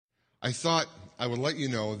I thought I would let you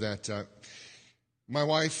know that my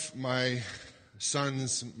wife, my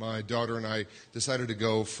sons, my daughter, and I decided to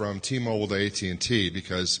go from T-Mobile to AT&T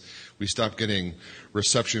because we stopped getting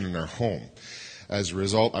reception in our home. As a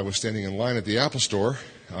result, I was standing in line at the Apple Store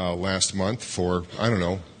last month for,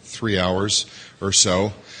 3 hours or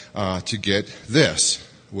so to get this,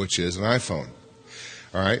 which is an iPhone.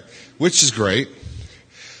 All right, which is great.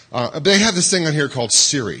 They have this thing on here called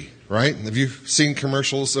Siri, right? Have you seen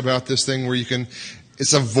commercials about this thing where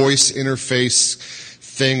it's a voice interface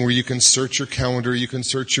thing where you can search your calendar, you can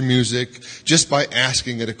search your music just by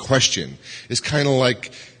asking it a question. It's kind of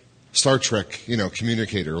like Star Trek,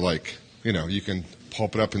 communicator, you can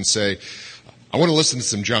pop it up and say, I want to listen to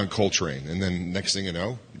some John Coltrane. And then next thing you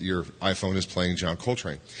know, your iPhone is playing John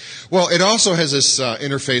Coltrane. Well, it also has this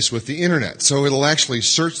interface with the internet. So it'll actually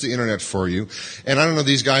search the internet for you. And I don't know,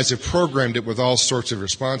 these guys have programmed it with all sorts of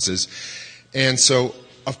responses. And so,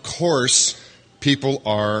 of course, people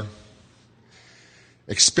are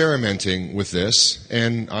experimenting with this,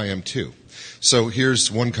 and I am too. So here's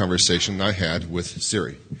one conversation I had with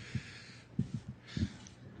Siri.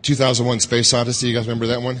 2001 Space Odyssey, you guys remember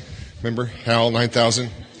that one? Remember HAL 9000?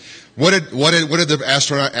 What did the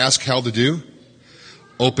astronaut ask HAL to do?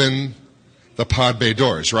 Open the pod bay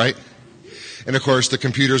doors, right? And of course, the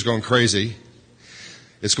computer's going crazy.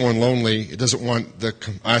 It's going lonely. It doesn't want the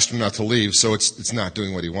astronaut to leave, so it's not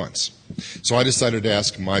doing what he wants. So I decided to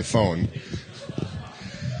ask my phone.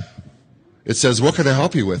 It says, what can I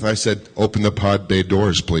help you with? I said, open the pod bay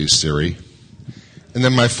doors, please, Siri. And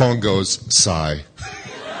then my phone goes, sigh.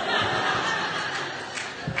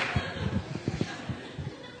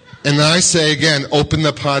 And then I say again, open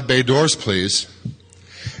the pod bay doors, please.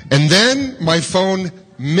 And then my phone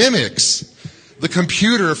mimics the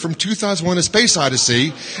computer from 2001 A Space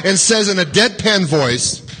Odyssey and says in a deadpan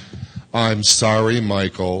voice, I'm sorry,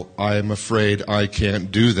 Michael, I'm afraid I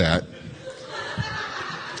can't do that.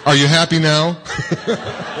 Are you happy now?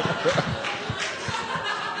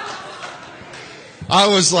 I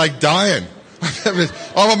was like dying.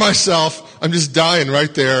 All by myself. I'm just dying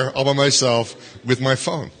right there, all by myself, with my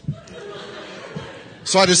phone.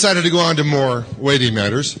 So I decided to go on to more weighty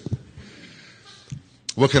matters.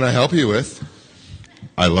 What can I help you with?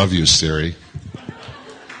 I love you, Siri.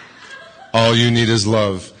 All you need is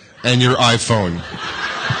love. And your iPhone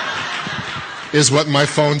is what my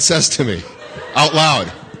phone says to me, out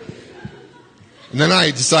loud. And then I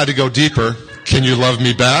decide to go deeper. Can you love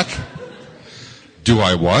me back? Do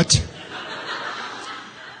I what?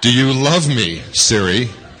 Do you love me, Siri?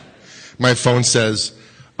 My phone says,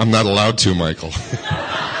 I'm not allowed to, Michael.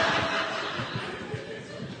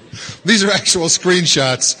 These are actual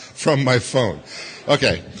screenshots from my phone.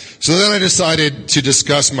 Okay, so then I decided to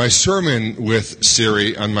discuss my sermon with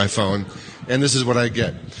Siri on my phone, and this is what I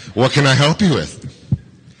get. What can I help you with?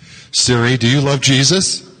 Siri, do you love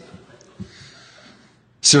Jesus?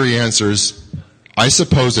 Siri answers, I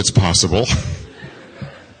suppose it's possible.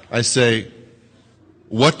 I say,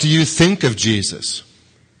 what do you think of Jesus?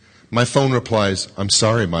 My phone replies, I'm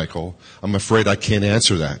sorry, Michael. I'm afraid I can't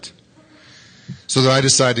answer that. So then I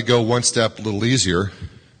decide to go one step a little easier.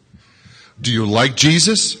 Do you like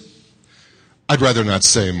Jesus? I'd rather not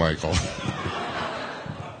say, Michael.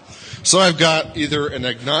 So I've got either an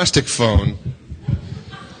agnostic phone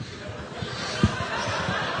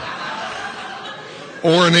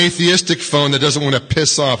or an atheistic phone that doesn't want to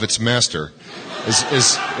piss off its master,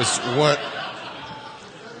 is what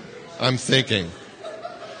I'm thinking.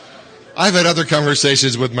 I've had other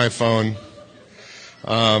conversations with my phone.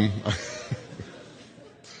 I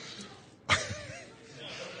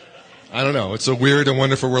don't know. It's a weird and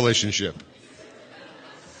wonderful relationship.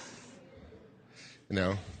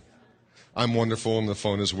 I'm wonderful and the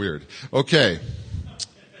phone is weird. Okay.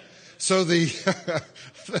 So the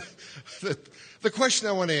question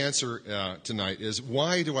I want to answer tonight is,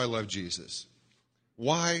 why do I love Jesus?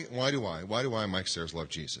 Why do I, Mike Sayers, love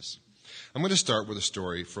Jesus? I'm going to start with a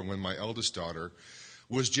story from when my eldest daughter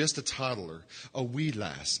was just a toddler, a wee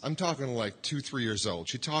lass. I'm talking like 2-3 years old.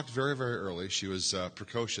 She talked very, very early. She was a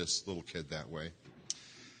precocious little kid that way,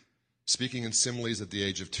 speaking in similes at the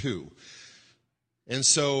age of 2. And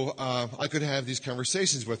so I could have these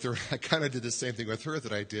conversations with her. I kind of did the same thing with her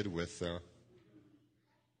that I did with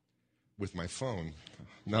my phone.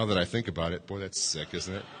 Now that I think about it, boy, that's sick,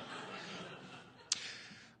 isn't it?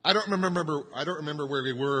 I don't remember where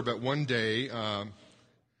we were, but one day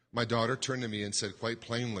my daughter turned to me and said quite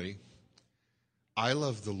plainly, I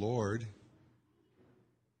love the Lord.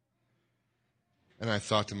 And I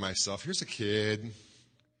thought to myself, here's a kid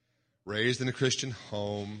raised in a Christian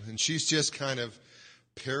home, and she's just kind of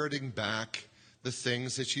parroting back the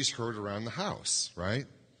things that she's heard around the house, right?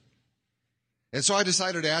 And so I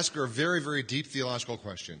decided to ask her a very, very deep theological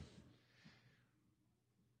question.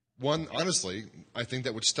 One, honestly, I think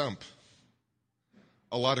that would stump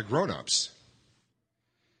a lot of grown-ups.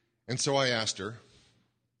 And so I asked her,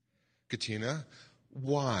 Katina,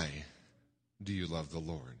 why do you love the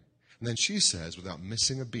Lord? And then she says, without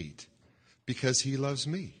missing a beat, because he loves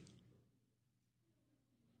me.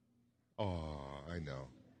 Oh, I know.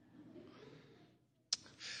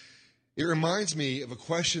 It reminds me of a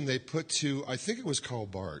question they put to, I think it was Karl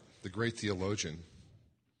Barth, the great theologian,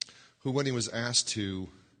 who when he was asked to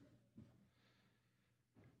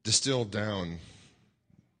distill down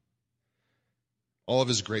all of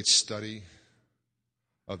his great study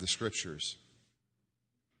of the Scriptures,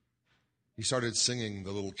 he started singing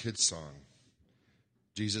the little kid's song,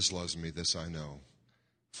 Jesus loves me, this I know,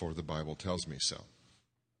 for the Bible tells me so.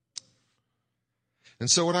 And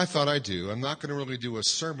so what I thought I'd do, I'm not going to really do a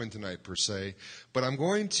sermon tonight per se, but I'm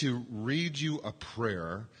going to read you a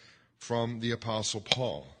prayer from the Apostle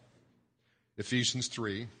Paul. Ephesians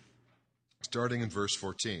 3, starting in verse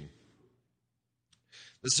 14.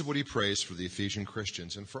 This is what he prays for the Ephesian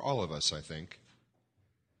Christians and for all of us, I think.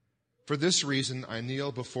 For this reason I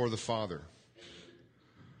kneel before the Father,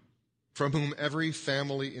 from whom every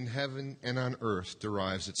family in heaven and on earth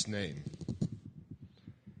derives its name.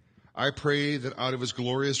 I pray that out of his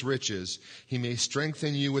glorious riches he may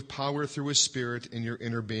strengthen you with power through his Spirit in your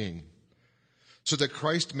inner being, so that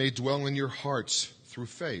Christ may dwell in your hearts through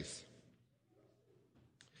faith.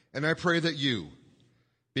 And I pray that you,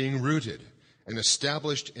 being rooted and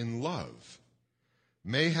established in love,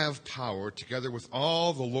 may have power, together with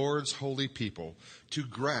all the Lord's holy people, to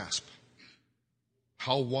grasp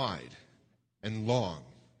how wide and long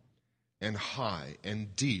and high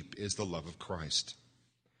and deep is the love of Christ,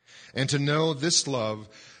 and to know this love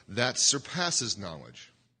that surpasses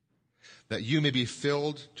knowledge, that you may be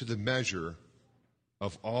filled to the measure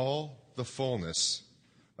of all the fullness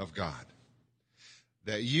of God.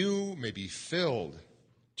 That you may be filled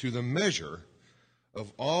to the measure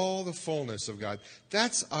of all the fullness of God.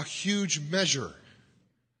 That's a huge measure.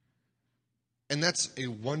 And that's a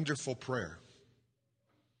wonderful prayer.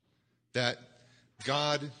 That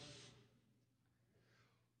God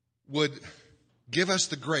would give us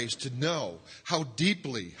the grace to know how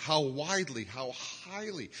deeply, how widely, how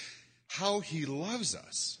highly, how he loves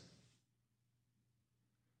us.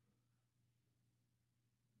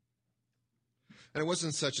 And it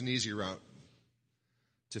wasn't such an easy route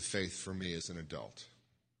to faith for me as an adult.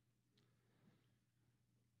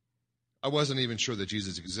 I wasn't even sure that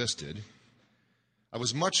Jesus existed. I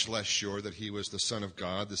was much less sure that he was the Son of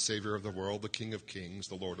God, the Savior of the world, the King of kings,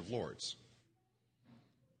 the Lord of lords.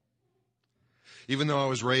 Even though I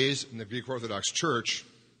was raised in the Greek Orthodox Church,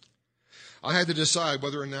 I had to decide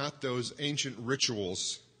whether or not those ancient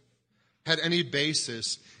rituals had any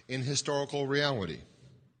basis in historical reality.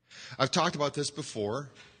 I've talked about this before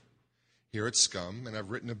here at Scum, and I've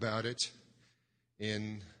written about it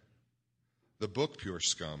in the book Pure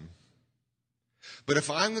Scum. But if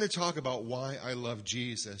I'm going to talk about why I love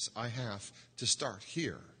Jesus, I have to start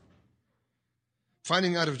here.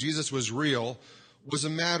 Finding out if Jesus was real was a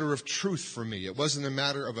matter of truth for me. It wasn't a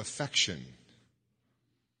matter of affection.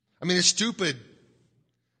 I mean, it's stupid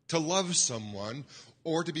to love someone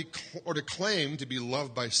or to claim to be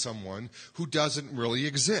loved by someone who doesn't really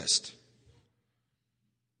exist.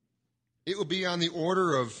 It would be on the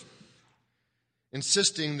order of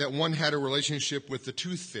insisting that one had a relationship with the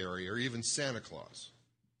tooth fairy or even Santa Claus.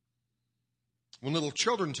 When little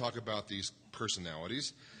children talk about these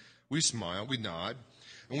personalities, we smile, we nod,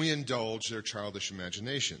 and we indulge their childish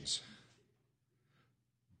imaginations.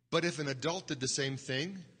 But if an adult did the same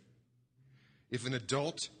thing, if an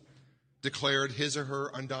adult declared his or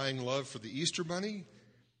her undying love for the Easter Bunny,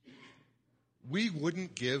 we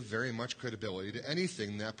wouldn't give very much credibility to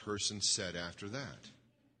anything that person said after that.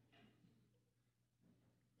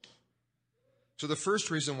 So the first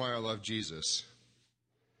reason why I love Jesus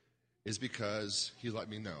is because he let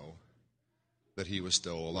me know that he was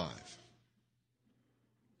still alive.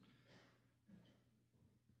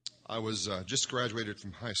 I was just graduated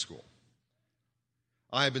from high school.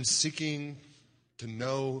 I have been seeking to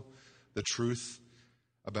know the truth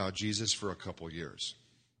about Jesus for a couple years.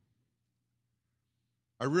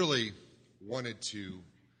 I really wanted to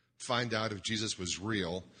find out if Jesus was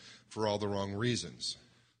real for all the wrong reasons.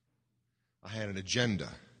 I had an agenda,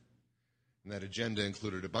 and that agenda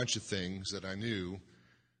included a bunch of things that I knew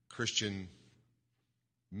Christian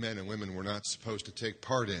men and women were not supposed to take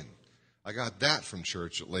part in. I got that from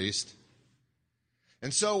church, at least.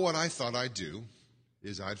 And so what I thought I'd do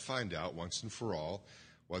is I'd find out once and for all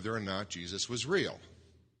whether or not Jesus was real.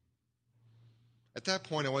 At that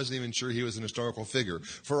point, I wasn't even sure he was an historical figure.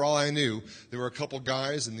 For all I knew, there were a couple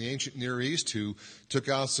guys in the ancient Near East who took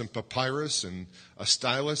out some papyrus and a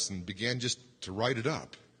stylus and began just to write it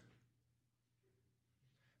up.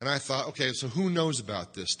 And I thought, okay, so who knows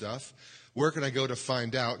about this stuff? Where can I go to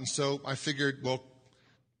find out? And so I figured, well,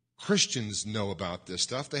 Christians know about this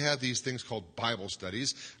stuff. They have these things called Bible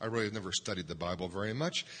studies. I really have never studied the Bible very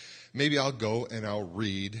much. Maybe I'll go and I'll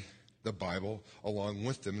read the Bible along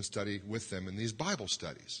with them and study with them in these Bible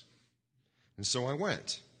studies. And so I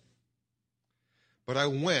went. But I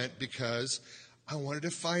went because I wanted to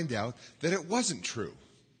find out that it wasn't true.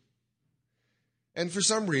 And for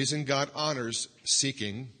some reason, God honors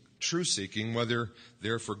seeking, true seeking, whether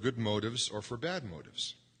they're for good motives or for bad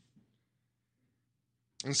motives.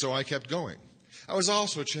 And so I kept going. I was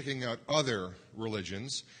also checking out other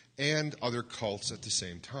religions and other cults at the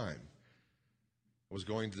same time. I was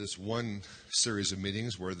going to this one series of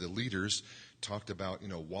meetings where the leaders talked about,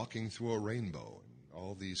 walking through a rainbow and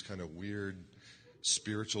all these kind of weird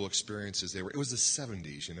spiritual experiences. It was the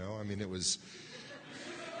 70s, it was,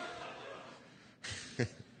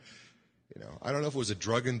 I don't know if it was a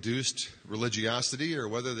drug-induced religiosity or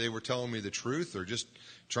whether they were telling me the truth or just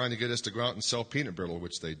trying to get us to go out and sell peanut brittle,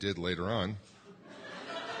 which they did later on.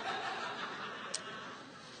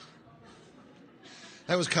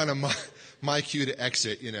 That was kind of my cue to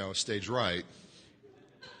exit, stage right.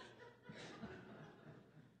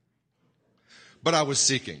 But I was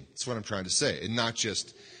seeking. That's what I'm trying to say. And not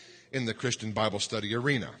just in the Christian Bible study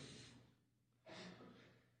arena.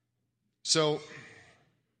 So,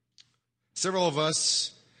 several of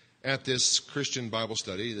us at this Christian Bible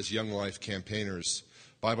study, this Young Life Campaigners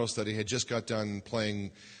Bible study, had just got done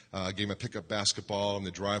playing a game of pickup basketball in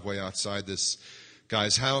the driveway outside this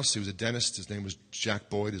guy's house. He was a dentist. His name was Jack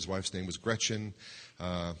Boyd. His wife's name was Gretchen.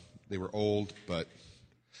 They were old, but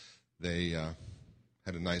they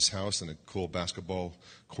had a nice house and a cool basketball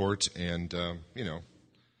court, and,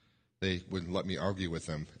 they wouldn't let me argue with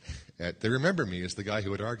them. They remember me as the guy who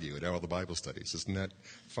would argue at all the Bible studies. Isn't that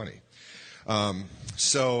funny?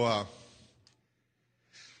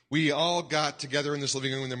 We all got together in this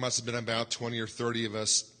living room, and there must have been about 20 or 30 of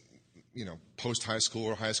us, post-high school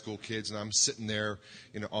or high school kids, and I'm sitting there,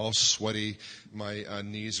 all sweaty. My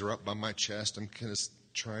knees are up by my chest. I'm kind of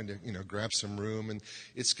trying to, grab some room, and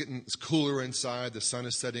it's cooler inside. The sun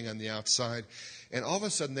is setting on the outside, and all of a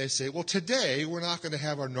sudden they say, well, today we're not going to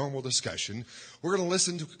have our normal discussion. We're going to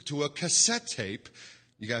listen to a cassette tape.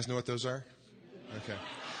 You guys know what those are? Okay.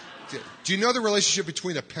 Do you know the relationship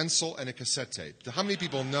between a pencil and a cassette tape? How many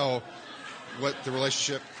people know what the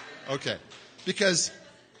relationship? Okay. Because,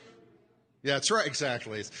 yeah, that's right,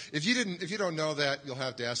 exactly. If you don't know that, you'll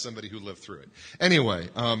have to ask somebody who lived through it. Anyway,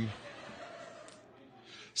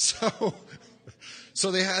 so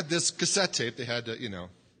they had this cassette tape. They had to,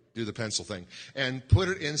 do the pencil thing and put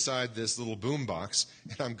it inside this little boom box.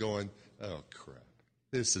 And I'm going, oh, crap.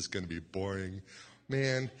 This is going to be boring.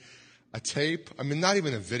 Man. A tape? Not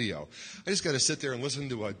even a video. I just got to sit there and listen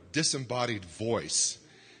to a disembodied voice,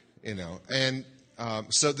 And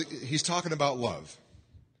he's talking about love.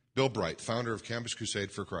 Bill Bright, founder of Campus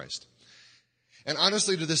Crusade for Christ. And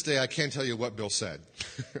honestly, to this day, I can't tell you what Bill said.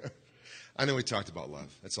 I know he talked about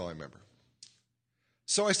love. That's all I remember.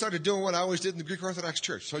 So I started doing what I always did in the Greek Orthodox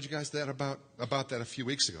Church. I told you guys that about that a few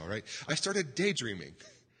weeks ago, right? I started daydreaming.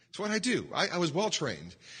 It's what I do. I was well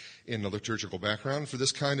trained in a liturgical background for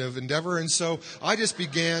this kind of endeavor. And so I just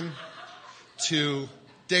began to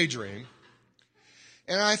daydream.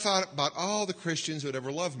 And I thought about all the Christians who had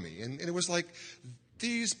ever loved me. And it was like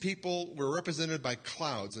these people were represented by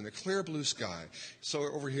clouds in a clear blue sky. So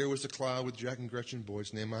over here was the cloud with Jack and Gretchen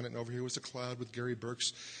Boyd's name on it. And over here was the cloud with Gary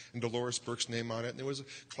Burke's and Dolores Burke's name on it. And there was a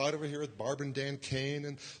cloud over here with Barb and Dan Kane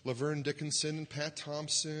and Laverne Dickinson and Pat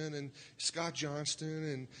Thompson and Scott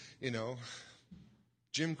Johnston and,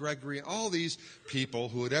 Jim Gregory, all these people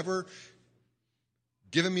who had ever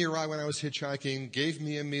given me a ride when I was hitchhiking, gave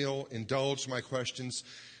me a meal, indulged my questions,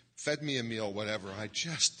 fed me a meal, whatever. I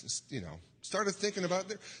just, started thinking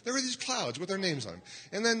about there were these clouds with their names on them.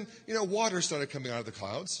 And then, water started coming out of the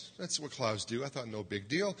clouds. That's what clouds do. I thought no big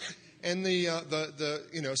deal. And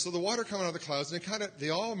so the water coming out of the clouds, and they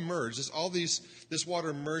all merged. This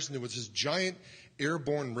water merged into this giant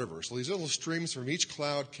airborne river. So these little streams from each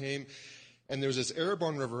cloud came. And there was this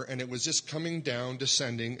airborne river, and it was just coming down,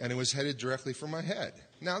 descending, and it was headed directly for my head.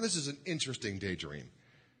 Now, this is an interesting daydream.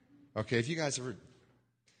 Okay, if you guys ever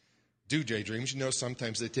do daydreams,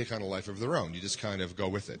 sometimes they take on a life of their own. You just kind of go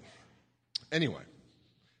with it. Anyway,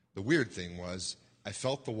 the weird thing was I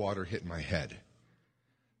felt the water hit my head.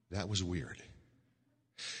 That was weird.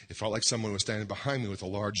 It felt like someone was standing behind me with a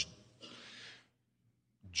large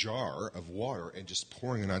jar of water and just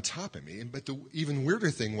pouring it on top of me. But the even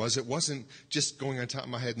weirder thing was it wasn't just going on top of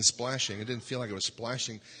my head and splashing. It didn't feel like it was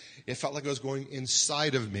splashing. It felt like it was going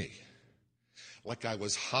inside of me, like I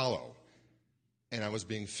was hollow. And I was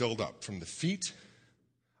being filled up from the feet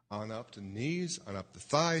on up to the knees, on up the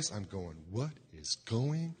thighs. I'm going, what is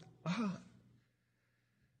going on?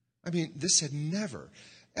 I mean, this had never,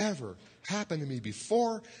 ever happened to me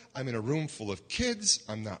before. I'm in a room full of kids.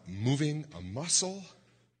 I'm not moving a muscle.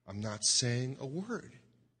 I'm not saying a word.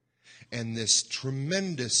 And this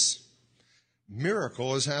tremendous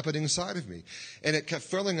miracle is happening inside of me. And it kept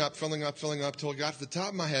filling up till it got to the top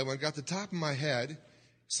of my head. When it got to the top of my head,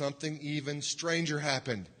 something even stranger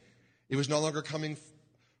happened. It was no longer coming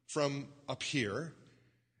from up here.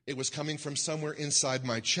 It was coming from somewhere inside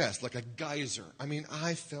my chest, like a geyser. I mean,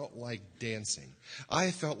 I felt like dancing.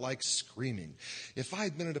 I felt like screaming. If I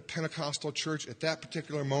had been at a Pentecostal church at that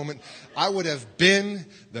particular moment, I would have been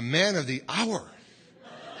the man of the hour.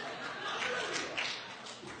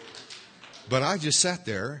 But I just sat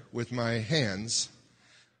there with my hands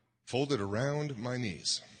folded around my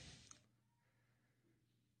knees.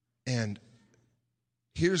 And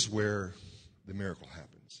here's where the miracle happens.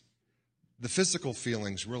 The physical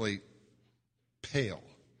feelings really pale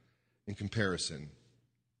in comparison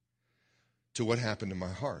to what happened in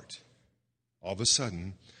my heart. All of a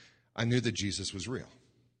sudden, I knew that Jesus was real.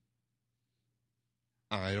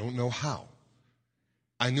 I don't know how.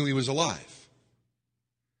 I knew he was alive.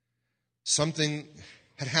 Something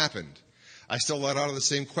had happened. I still let out of the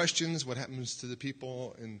same questions. What happens to the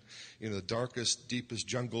people in the darkest, deepest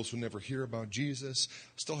jungles who never hear about Jesus?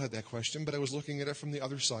 Still had that question, but I was looking at it from the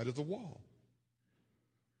other side of the wall.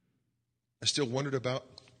 I still wondered about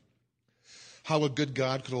how a good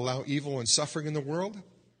God could allow evil and suffering in the world,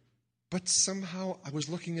 but somehow I was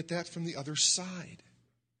looking at that from the other side.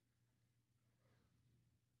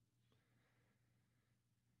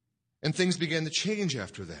 And things began to change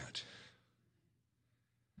after that.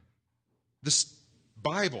 This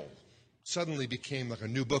Bible suddenly became like a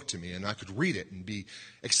new book to me, and I could read it and be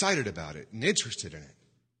excited about it and interested in it.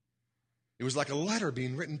 It was like a letter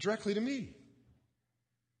being written directly to me.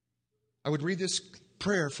 I would read this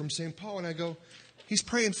prayer from St. Paul, and I go, he's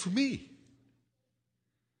praying for me.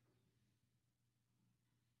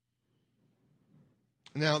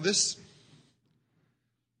 Now, this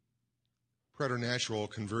preternatural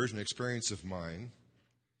conversion experience of mine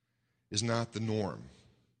is not the norm.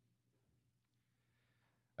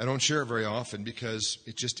 I don't share it very often because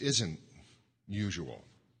it just isn't usual.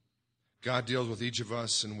 God deals with each of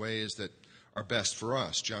us in ways that are best for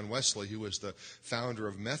us. John Wesley, who was the founder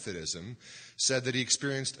of Methodism, said that he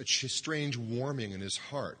experienced a strange warming in his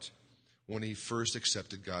heart when he first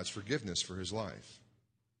accepted God's forgiveness for his life.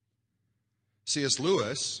 C.S.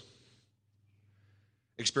 Lewis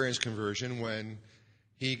experienced conversion when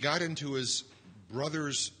he got into his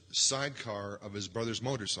brother's sidecar of his brother's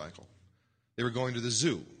motorcycle. They were going to the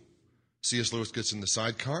zoo. C.S. Lewis gets in the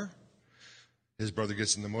sidecar. His brother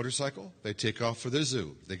gets in the motorcycle. They take off for the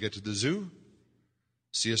zoo. They get to the zoo.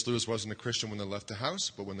 C.S. Lewis wasn't a Christian when they left the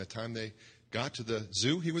house, but when the time they got to the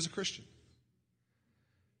zoo, he was a Christian.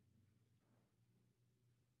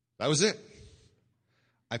 That was it.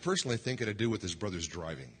 I personally think it had to do with his brother's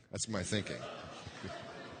driving. That's my thinking.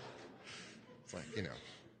 It's like, a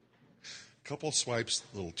couple swipes,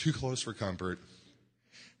 a little too close for comfort,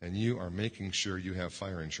 and you are making sure you have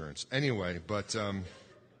fire insurance. Anyway, but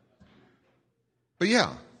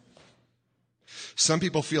yeah. Some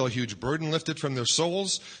people feel a huge burden lifted from their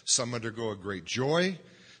souls. Some undergo a great joy.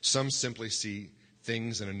 Some simply see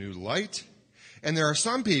things in a new light. And there are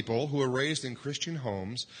some people who are raised in Christian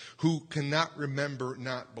homes who cannot remember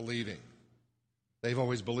not believing. They've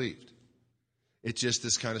always believed. It's just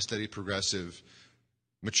this kind of steady, progressive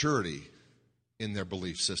maturity in their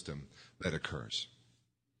belief system that occurs.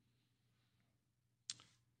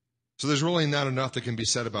 So there's really not enough that can be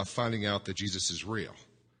said about finding out that Jesus is real.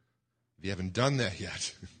 If you haven't done that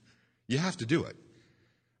yet, you have to do it.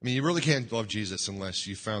 I mean, you really can't love Jesus unless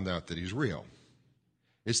you found out that he's real.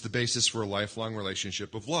 It's the basis for a lifelong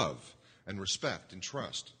relationship of love and respect and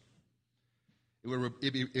trust. It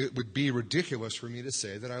would be ridiculous for me to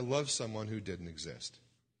say that I love someone who didn't exist.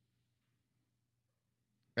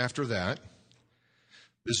 After that,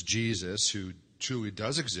 this Jesus, who truly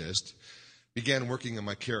does exist, began working on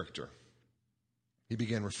my character. He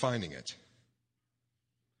began refining it.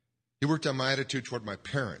 He worked on my attitude toward my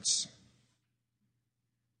parents,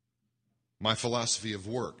 my philosophy of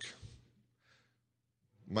work.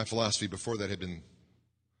 My philosophy before that had been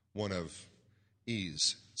one of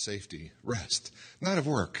ease, safety, rest, not of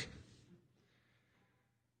work.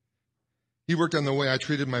 He worked on the way I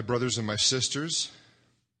treated my brothers and my sisters,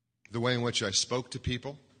 the way in which I spoke to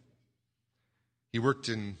people. He worked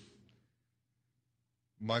in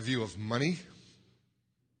my view of money.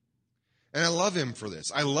 And I love him for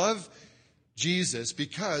this. I love Jesus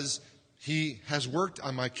because he has worked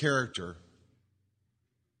on my character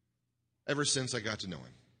ever since I got to know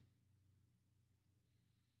him.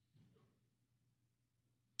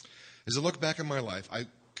 As I look back in my life, I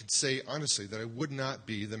could say honestly that I would not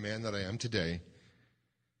be the man that I am today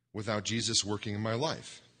without Jesus working in my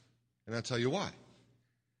life. And I'll tell you why.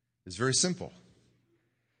 It's very simple.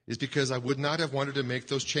 It's because I would not have wanted to make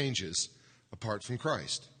those changes apart from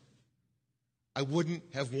Christ. I wouldn't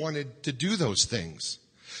have wanted to do those things.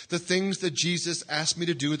 The things that Jesus asked me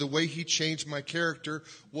to do, the way he changed my character,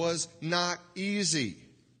 was not easy.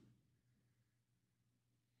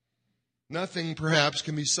 Nothing, perhaps,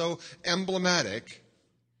 can be so emblematic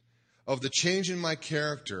of the change in my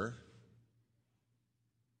character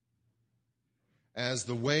as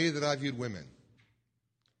the way that I viewed women.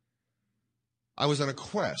 I was on a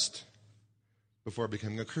quest before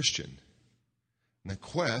becoming a Christian. And that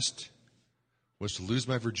quest was to lose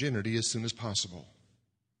my virginity as soon as possible.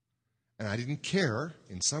 And I didn't care,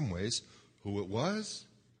 in some ways, who it was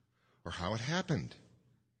or how it happened.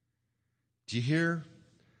 Do you hear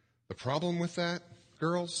the problem with that,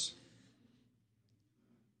 girls?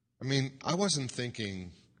 I mean, I wasn't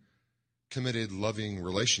thinking committed, loving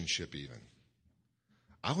relationship even.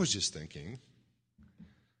 I was just thinking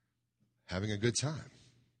having a good time.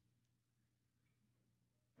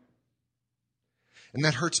 And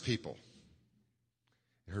that hurts people.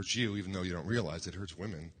 It hurts you, even though you don't realize it hurts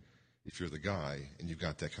women if you're the guy and you've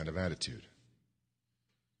got that kind of attitude.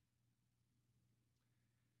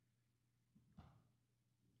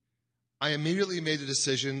 I immediately made the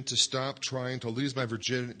decision to stop trying to lose my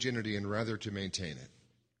virginity and rather to maintain it.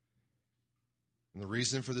 And the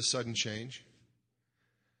reason for the sudden change?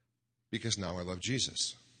 Because now I love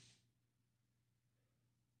Jesus.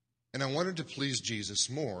 And I wanted to please Jesus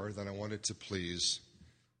more than I wanted to please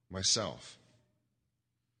myself.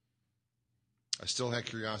 I still had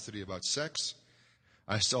curiosity about sex.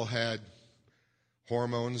 I still had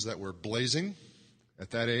hormones that were blazing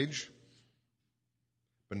at that age.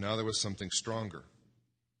 But now there was something stronger.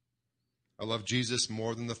 I loved Jesus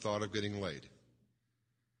more than the thought of getting laid.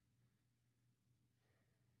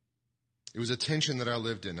 It was a tension that I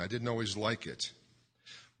lived in. I didn't always like it.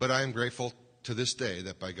 But I am grateful to this day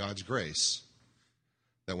that by God's grace,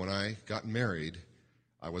 that when I got married,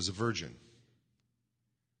 I was a virgin.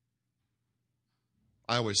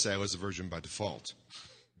 I always say I was a virgin by default.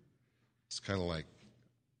 It's kind of like,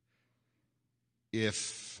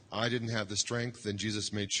 if I didn't have the strength, then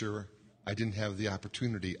Jesus made sure I didn't have the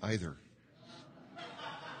opportunity either.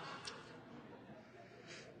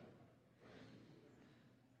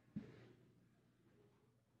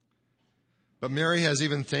 But Mary has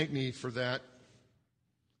even thanked me for that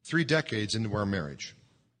 3 decades into our marriage.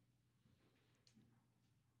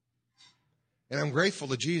 And I'm grateful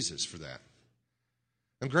to Jesus for that.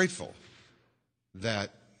 I'm grateful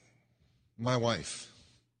that my wife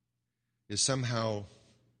is somehow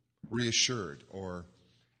reassured or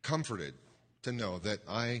comforted to know that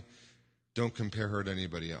I don't compare her to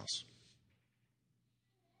anybody else.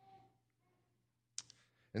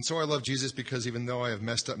 And so I love Jesus because even though I have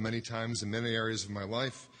messed up many times in many areas of my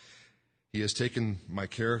life, he has taken my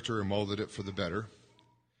character and molded it for the better,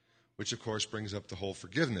 which of course brings up the whole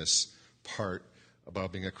forgiveness part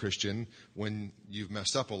about being a Christian when you've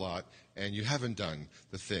messed up a lot and you haven't done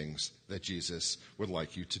the things that Jesus would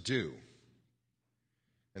like you to do.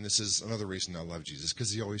 And this is another reason I love Jesus,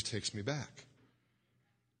 because he always takes me back.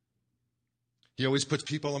 He always puts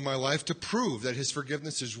people in my life to prove that his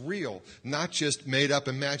forgiveness is real, not just made up,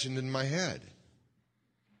 imagined in my head.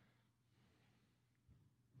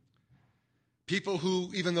 People who,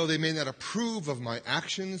 even though they may not approve of my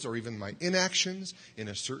actions or even my inactions in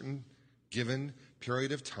a certain given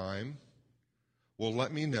period of time, will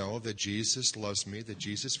let me know that Jesus loves me, that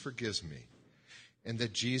Jesus forgives me, and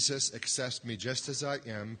that Jesus accepts me just as I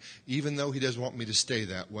am, even though he doesn't want me to stay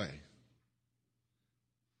that way.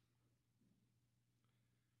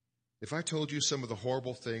 If I told you some of the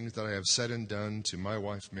horrible things that I have said and done to my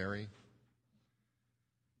wife, Mary,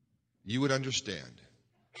 you would understand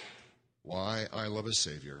why I love a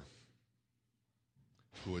Savior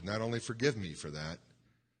who would not only forgive me for that,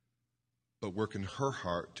 but work in her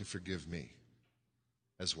heart to forgive me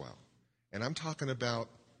as well. And I'm talking about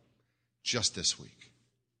just this week.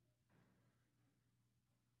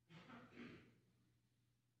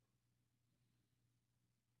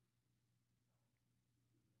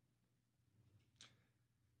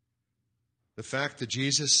 The fact that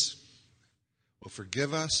Jesus will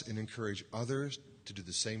forgive us and encourage others to do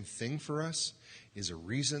the same thing for us is a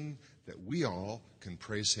reason that we all can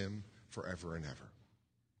praise him forever and ever.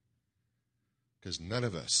 Because none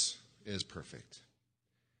of us is perfect.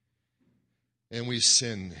 And we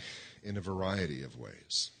sin in a variety of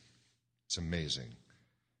ways. It's amazing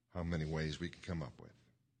how many ways we can come up with.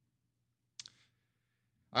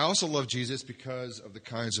 I also love Jesus because of the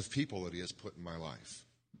kinds of people that he has put in my life.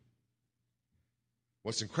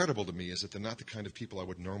 What's incredible to me is that they're not the kind of people I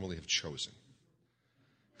would normally have chosen.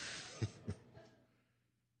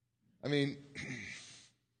 I mean,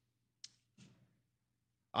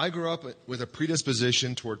 I grew up with a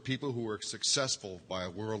predisposition toward people who were successful by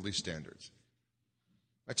worldly standards.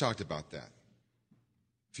 I talked about that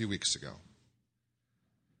a few weeks ago.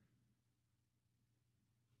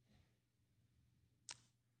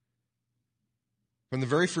 From the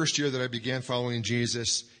very first year that I began following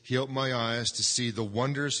Jesus, he opened my eyes to see the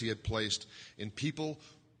wonders he had placed in people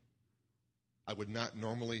I would not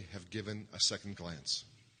normally have given a second glance.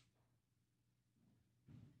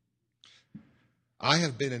 I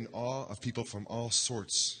have been in awe of people from all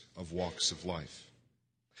sorts of walks of life.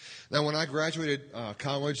 Now, when I graduated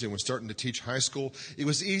college and was starting to teach high school, it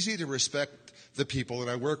was easy to respect the people that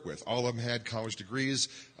I work with. All of them had college degrees.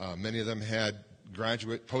 Many of them had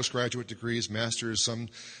postgraduate degrees, masters, some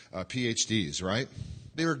PhDs, right?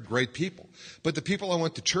 They were great people. But the people I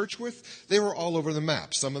went to church with, they were all over the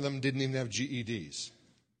map. Some of them didn't even have GEDs.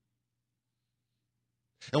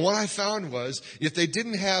 And what I found was, if they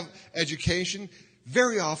didn't have education,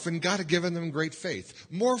 very often God had given them great faith,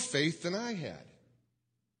 more faith than I had.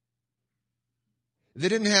 They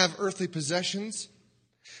didn't have earthly possessions.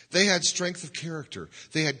 They had strength of character.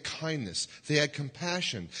 They had kindness. They had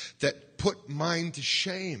compassion that put mine to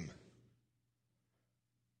shame.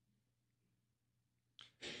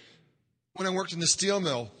 When I worked in the steel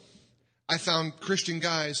mill, I found Christian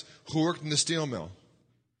guys who worked in the steel mill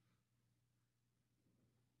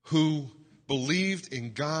who believed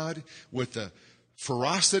in God with a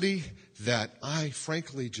ferocity that I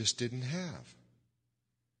frankly just didn't have.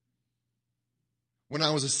 When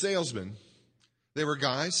I was a salesman, there were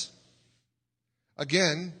guys,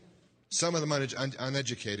 again, some of them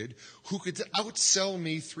uneducated, who could outsell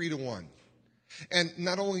me 3-1. And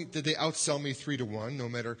not only did they outsell me 3-1, no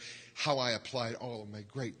matter how I applied all of my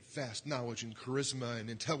great, vast knowledge and charisma and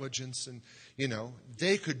intelligence, and,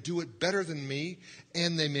 they could do it better than me,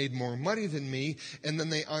 and they made more money than me, and then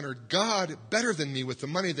they honored God better than me with the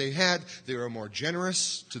money they had. They were more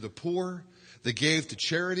generous to the poor. They gave to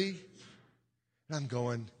charity. And I'm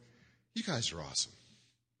going, you guys are awesome.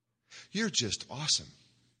 You're just awesome.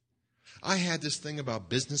 I had this thing about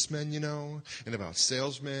businessmen, and about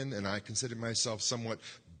salesmen, and I considered myself somewhat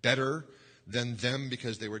better than them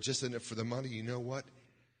because they were just in it for the money. You know what?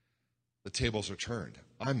 The tables are turned.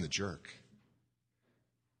 I'm the jerk.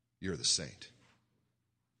 You're the saint.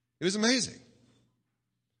 It was amazing.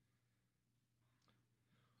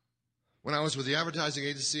 When I was with the advertising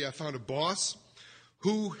agency, I found a boss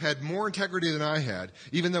who had more integrity than I had,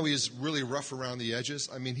 even though he was really rough around the edges.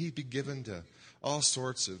 I mean, he'd be given to all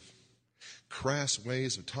sorts of crass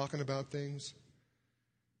ways of talking about things.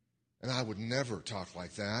 And I would never talk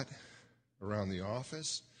like that around the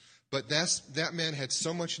office. But that man had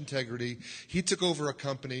so much integrity. He took over a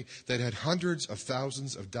company that had hundreds of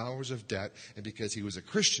thousands of dollars of debt. And because he was a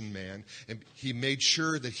Christian man, and he made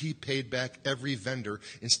sure that he paid back every vendor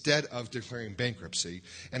instead of declaring bankruptcy.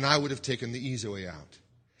 And I would have taken the easy way out.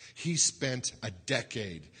 He spent a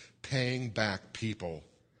decade paying back people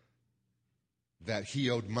that he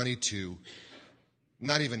owed money to,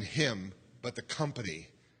 not even him, but the company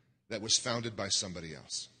that was founded by somebody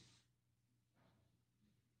else.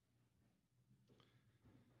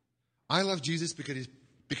 I love Jesus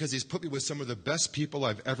because he's put me with some of the best people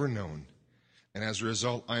I've ever known. And as a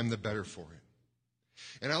result, I am the better for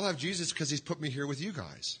it. And I love Jesus because he's put me here with you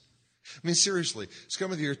guys. I mean, seriously,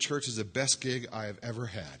 Scum of the Earth Church is the best gig I have ever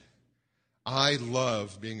had. I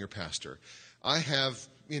love being your pastor. I have,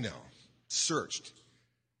 searched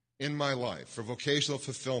in my life for vocational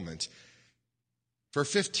fulfillment for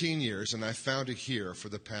 15 years, and I found it here for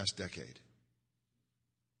the past decade.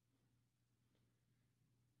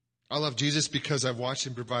 I love Jesus because I've watched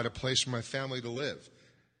him provide a place for my family to live.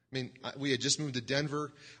 I mean, we had just moved to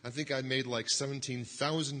Denver. I think I'd made like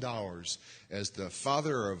 $17,000 as the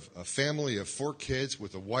father of a family of 4 kids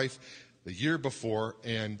with a wife the year before,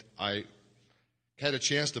 and I had a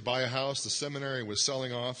chance to buy a house. The seminary was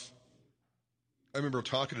selling off. I remember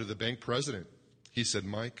talking to the bank president. He said,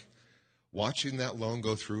 Mike, watching that loan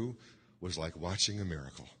go through was like watching a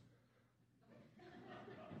miracle.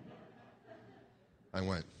 I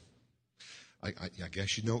went, I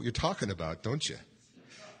guess you know what you're talking about, don't you?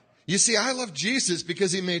 You see, I love Jesus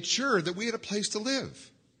because he made sure that we had a place to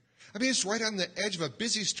live. I mean, it's right on the edge of a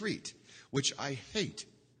busy street, which I hate.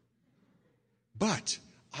 But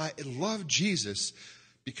I love Jesus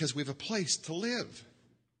because we have a place to live.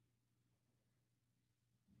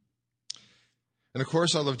 And of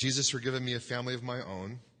course, I love Jesus for giving me a family of my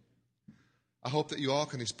own. I hope that you all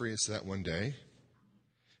can experience that one day.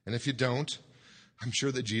 And if you don't, I'm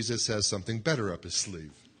sure that Jesus has something better up his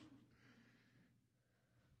sleeve.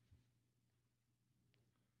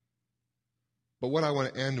 But what I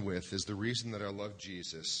want to end with is the reason that I love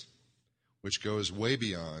Jesus, which goes way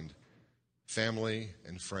beyond family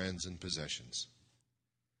and friends and possessions.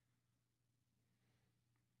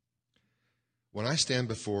 When I stand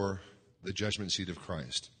before the judgment seat of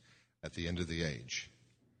Christ at the end of the age,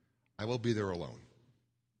 I will be there alone.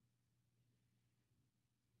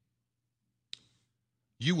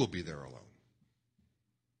 You will be there alone,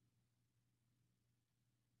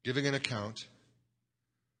 giving an account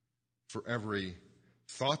for every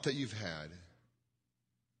thought that you've had,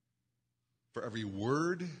 for every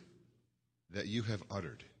word that you have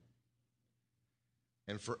uttered,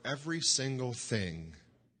 and for every single thing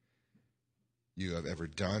you have ever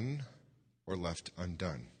done or left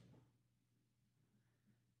undone.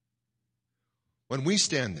 When we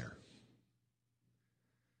stand there,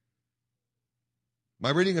 my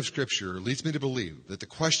reading of Scripture leads me to believe that the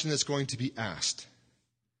question that's going to be asked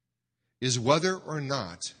is whether or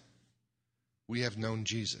not we have known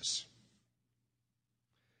Jesus.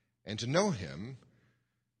 And to know him,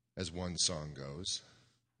 as one song goes,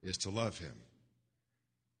 is to love him.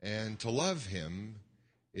 And to love him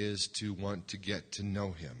is to want to get to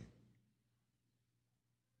know him.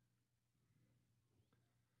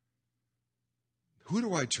 Who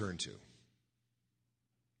do I turn to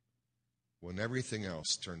when everything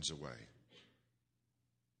else turns away?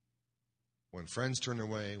 When friends turn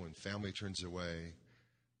away, when family turns away,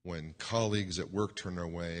 when colleagues at work turn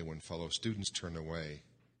away, when fellow students turn away,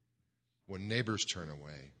 when neighbors turn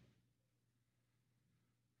away,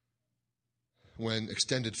 when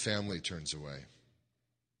extended family turns away.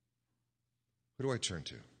 Who do I turn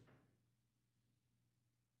to?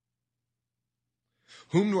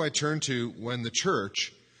 Whom do I turn to when the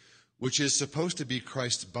church, which is supposed to be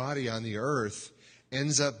Christ's body on the earth,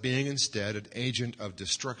 ends up being instead an agent of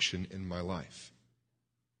destruction in my life?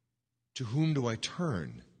 To whom do I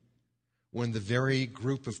turn when the very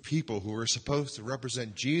group of people who are supposed to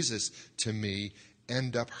represent Jesus to me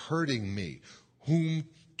end up hurting me? Whom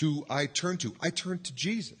do I turn to? I turn to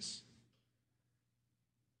Jesus.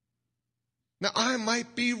 Now, I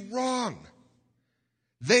might be wrong.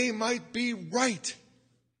 They might be right.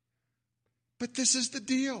 But this is the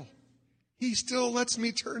deal. He still lets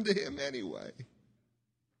me turn to him anyway.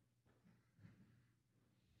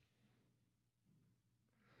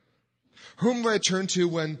 Whom do I turn to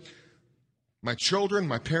when my children,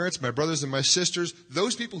 my parents, my brothers, and my sisters,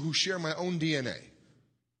 those people who share my own DNA,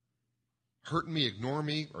 hurt me, ignore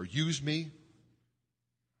me, or use me?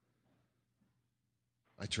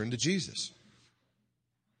 I turn to Jesus.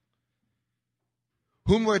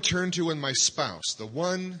 Whom do I turn to when my spouse, the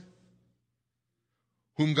one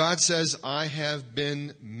whom God says I have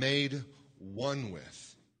been made one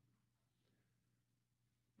with,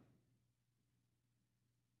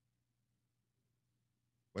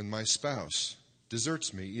 when my spouse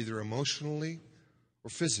deserts me either emotionally or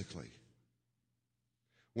physically,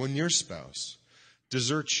 when your spouse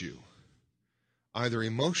deserts you either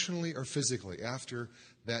emotionally or physically after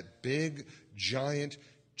that big, giant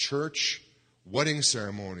church wedding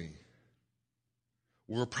ceremony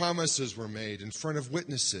where promises were made in front of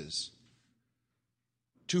witnesses,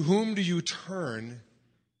 to whom do you turn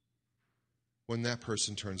when that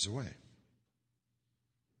person turns away?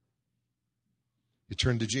 You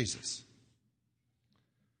turn to Jesus.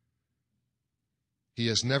 He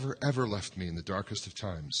has never, ever left me in the darkest of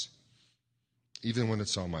times, even when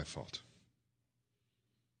it's all my fault.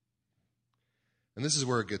 And this is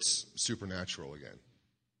where it gets supernatural again.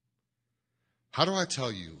 How do I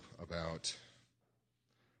tell you about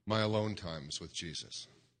my alone times with Jesus?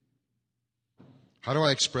 How do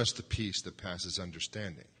I express the peace that passes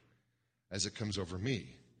understanding as it comes over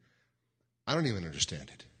me? I don't even understand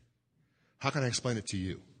it. How can I explain it to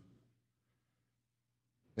you?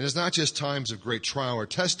 And it's not just times of great trial or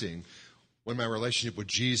testing when my relationship with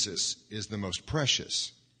Jesus is the most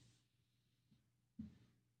precious.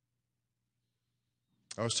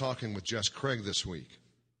 I was talking with Jess Craig this week,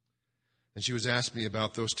 and she was asking me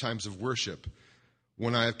about those times of worship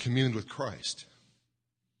when I have communed with Christ.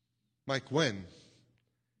 Mike, when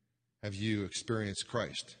have you experienced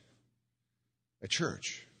Christ at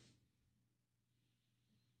church?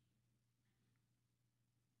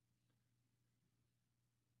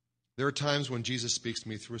 There are times when Jesus speaks to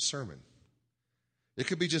me through a sermon. It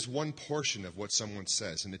could be just one portion of what someone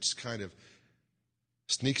says, and it just kind of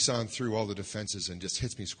sneaks on through all the defenses and just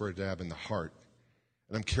hits me square dab in the heart.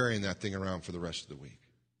 And I'm carrying that thing around for the rest of the week.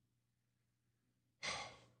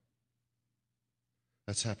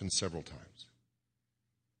 That's happened several times.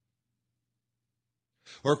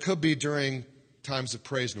 Or it could be during times of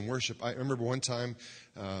praise and worship. I remember one time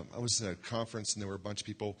I was at a conference and there were a bunch of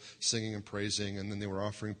people singing and praising, and then they were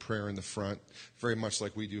offering prayer in the front, very much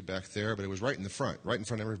like we do back there, but it was right in the front, right in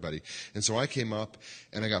front of everybody. And so I came up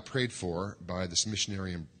and I got prayed for by this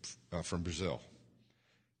missionary from Brazil.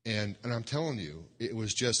 And I'm telling you, it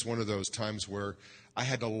was just one of those times where I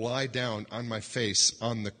had to lie down on my face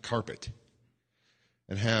on the carpet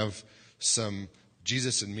and have some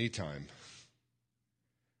Jesus and me time.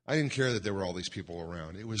 I didn't care that there were all these people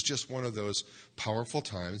around. It was just one of those powerful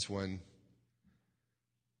times when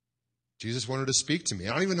Jesus wanted to speak to me.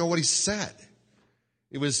 I don't even know what he said.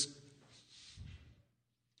 It was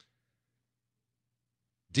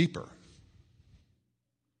deeper.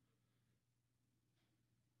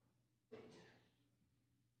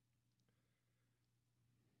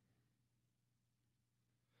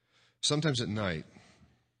 Sometimes at night,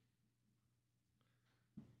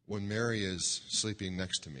 when Mary is sleeping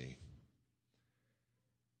next to me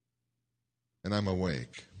and I'm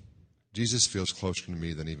awake, Jesus feels closer to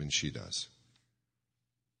me than even she does.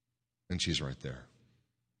 And she's right there.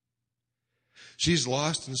 She's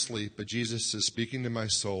lost in sleep, but Jesus is speaking to my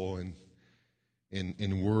soul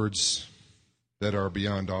in words that are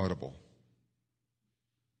beyond audible.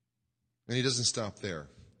 And he doesn't stop there.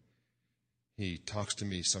 He talks to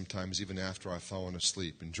me sometimes even after I've fallen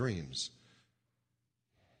asleep in dreams.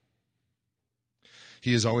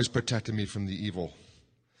 He has always protected me from the evil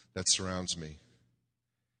that surrounds me.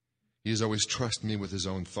 He has always trusted me with his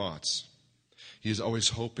own thoughts. He is always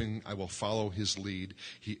hoping I will follow his lead.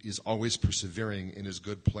 He is always persevering in his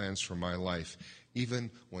good plans for my life, even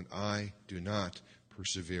when I do not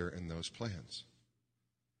persevere in those plans.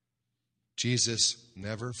 Jesus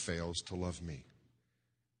never fails to love me.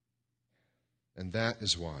 And that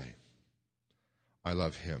is why I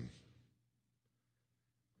love him.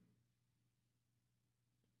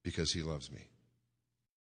 Because he loves me.